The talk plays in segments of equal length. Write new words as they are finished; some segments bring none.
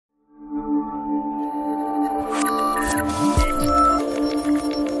Hello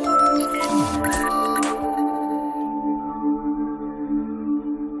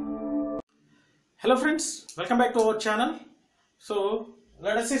friends, welcome back to our channel. So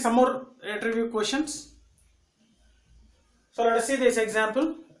let us see some more review questions. So let us see this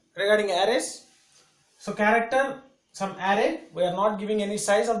example regarding arrays. So character, some array, we are not giving any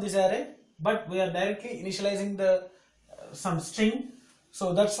size of this array, but we are directly initializing the some string.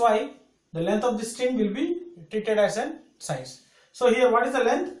 So that's why the length of the string will be treated as a size. So here what is the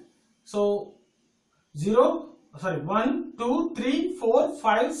length? So 1, 2, 3, 4,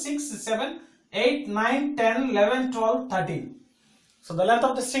 5, 6, 7, 8, 9, 10, 11, 12, 13. So the length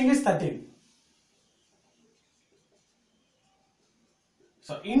of the string is 13.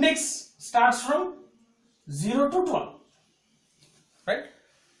 So index starts from 0 to 12. Right?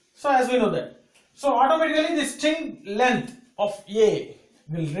 So as we know that. So automatically the string length of A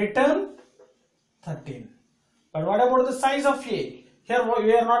will return 13. But what about the size of A? Here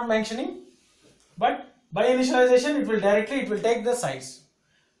we are not mentioning. But by initialization it will take the size.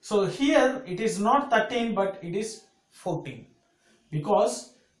 So here it is not 13 but it is 14,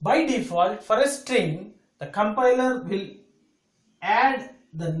 because by default for a string the compiler will add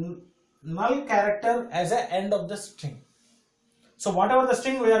the null character as an end of the string. So whatever the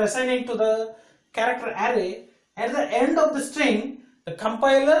string we are assigning to the character array, at the end of the string the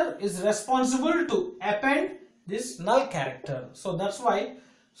compiler is responsible to append this null character. So that's why,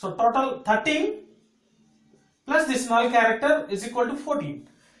 so total 13 plus this null character is equal to 14.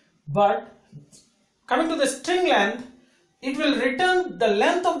 But coming to the string length, it will return the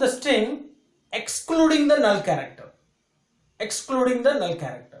length of the string excluding the null character.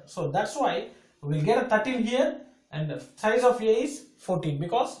 So that's why we will get a 13 here and the size of A is 14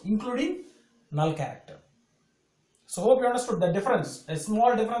 because including null character. So hope you understood the difference, a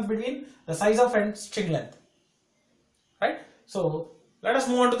small difference between the size of and string length. Right? So let us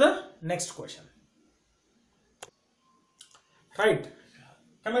move on to the next question. Right.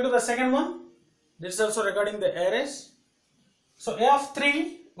 Coming to the second one, this is also regarding the arrays. So A of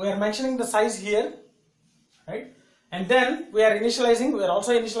 3, we are mentioning the size here, right? And then we are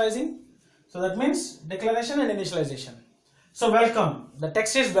also initializing. So that means declaration and initialization. So welcome, the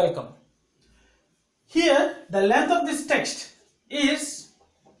text is welcome. Here the length of this text is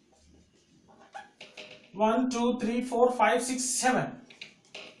 1, 2, 3, 4, 5, 6,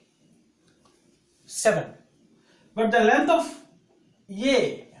 7. But the length of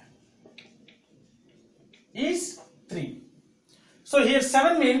A is 3. So here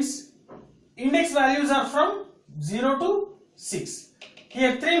 7 means index values are from 0 to 6.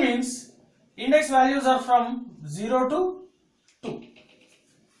 Here 3 means index values are from 0 to 2.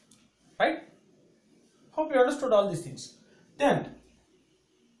 Right? Hope you understood all these things. Then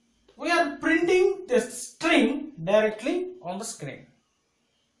we are printing the string directly on the screen.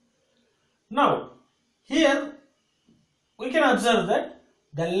 Now here we can observe that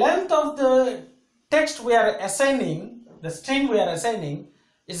the length of the text we are assigning, the string we are assigning,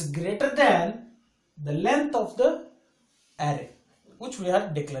 is greater than the length of the array which we are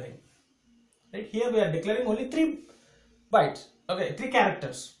declaring. Right? Here we are declaring only 3 bytes, okay, 3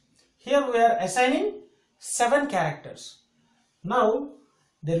 characters. Here we are assigning 7 characters. Now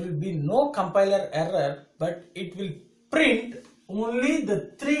there will be no compiler error, but it will print only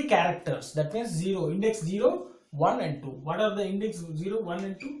the 3 characters. That means 0, index 0, 1 and 2. What are the index 0, 1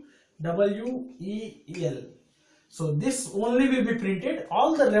 and 2? W, E, L. So this only will be printed.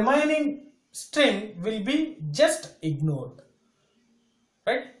 All the remaining string will be just ignored.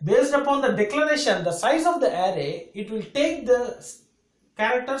 Right? Based upon the declaration, the size of the array, it will take the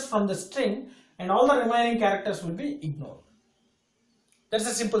characters from the string and all the remaining characters will be ignored. That's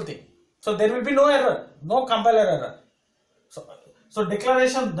a simple thing. So there will be no error, no compiler error. So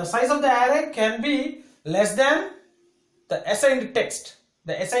declaration, the size of the array can be less than the assigned text,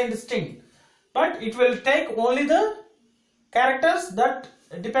 the assigned string, but it will take only the characters that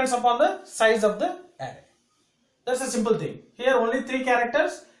depends upon the size of the array. That's a simple thing. Here only 3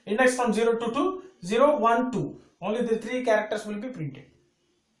 characters, index from 0 to 2, 0, 1, 2. Only the 3 characters will be printed.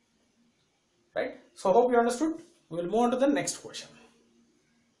 Right? So hope you understood. We will move on to the next question.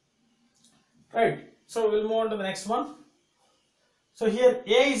 Right. So we will move on to the next one. So here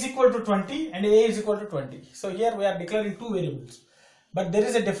A is equal to 20 and A is equal to 20. So here we are declaring 2 variables. But there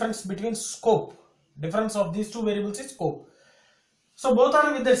is a difference between scope. Difference of these 2 variables is scope. So both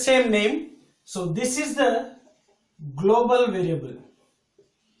are with the same name. So this is the global variable.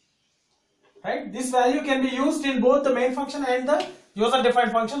 Right? This value can be used in both the main function and the user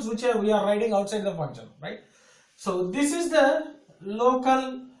defined functions which we are writing outside the function. Right? So this is the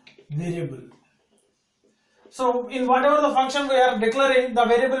local variable. So in whatever the function we are declaring, the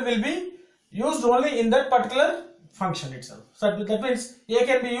variable will be used only in that particular function itself. So that means A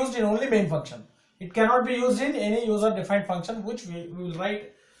can be used in only main function. It cannot be used in any user defined function which we will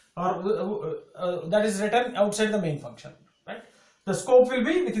write or that is written outside the main function, right? The scope will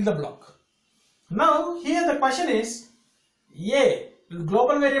be within the block. Now here the question is,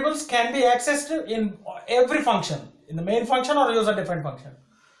 global variables can be accessed in every function, in the main function or user defined function.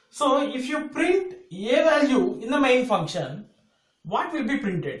 So if you print a value in the main function, what will be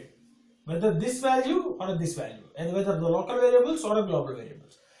printed? Whether this value or this value, and whether the local variables or the global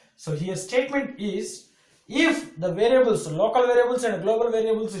variables. So here statement is, if the variables, local variables and global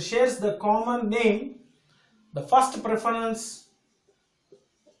variables shares the common name, the first preference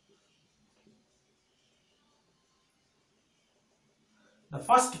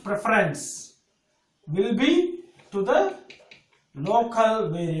will be to the local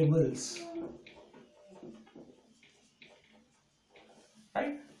variables,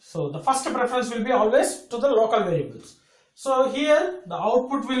 right? So the first preference will be always to the local variables. So here the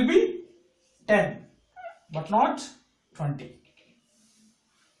output will be 10 but not 20.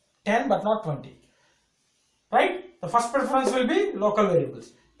 10 but not 20, right? The first preference will be local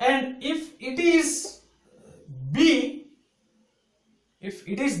variables. And if it is B, if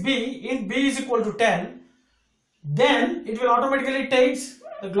B is equal to 10, then it will automatically take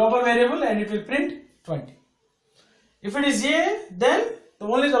the global variable and it will print 20. If it is A, then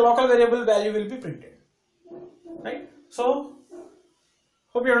only the local variable value will be printed, right? So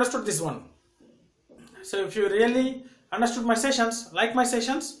hope you understood this one. So if you really understood my sessions, like my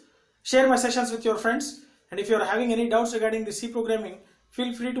sessions, share my sessions with your friends, and if you are having any doubts regarding the C programming,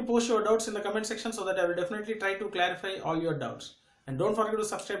 feel free to post your doubts in the comment section so that I will definitely try to clarify all your doubts. And don't forget to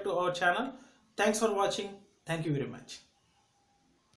subscribe to our channel. Thanks for watching. Thank you very much.